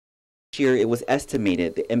This year, it was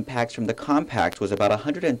estimated the impacts from the compact was about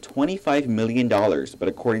 $125 million, but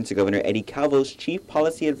according to Governor Eddie Calvo's chief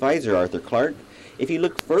policy advisor, Arthur Clark, if you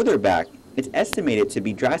look further back, it's estimated to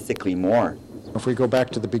be drastically more. If we go back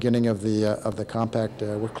to the beginning of the compact,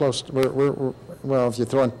 we're close. Well, if you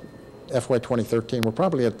throw in FY 2013, we're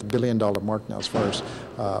probably at the billion-dollar mark now as far as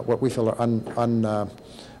what we feel are unreimbursed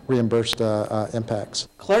impacts.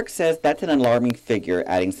 Clark says that's an alarming figure,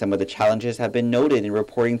 adding some of the challenges have been noted in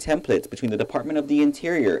reporting templates between the Department of the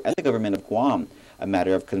Interior and the government of Guam, a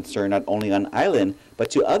matter of concern not only on island,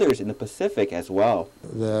 but to others in the Pacific as well.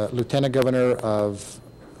 The Lieutenant Governor of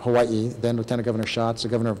Hawaii, then Lieutenant Governor Schatz, the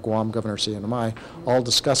Governor of Guam, Governor CNMI, all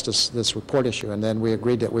discussed this report issue, and then we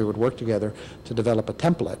agreed that we would work together to develop a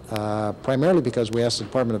template, primarily because we asked the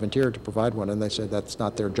Department of Interior to provide one, and they said that's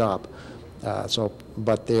not their job.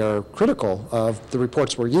 But they are critical of the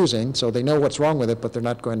reports we're using, so they know what's wrong with it, but they're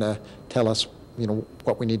not going to tell us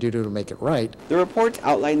what we need to do to make it right. The reports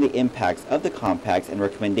outline the impacts of the compacts and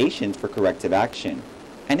recommendations for corrective action.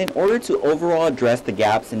 And in order to overall address the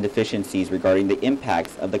gaps and deficiencies regarding the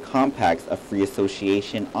impacts of the compacts of free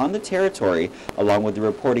association on the territory, along with the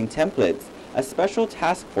reporting templates, a special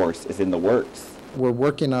task force is in the works. We're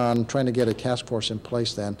working on trying to get a task force in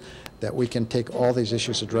place then that we can take all these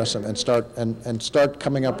issues, address them, and start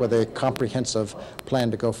coming up with a comprehensive plan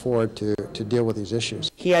to go forward to deal with these issues.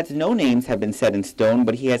 He adds no names have been set in stone,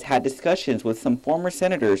 but he has had discussions with some former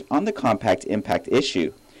senators on the compact impact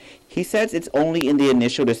issue. He says it's only in the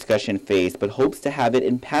initial discussion phase, but hopes to have it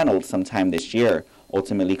impaneled sometime this year.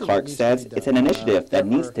 Ultimately, Clark says it's an initiative that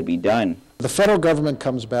needs to be done. The federal government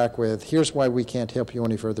comes back with, here's why we can't help you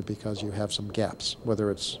any further because you have some gaps, whether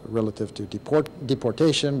it's relative to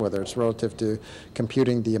deportation, whether it's relative to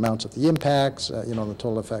computing the amounts of the impacts, the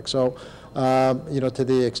total effect. So, to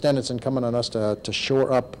the extent it's incumbent on us to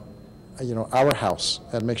shore up our house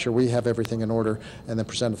and make sure we have everything in order and then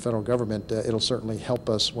present to the federal government, it'll certainly help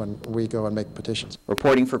us when we go and make petitions.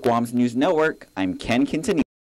 Reporting for Guam's News Network, I'm Ken Quintanilla.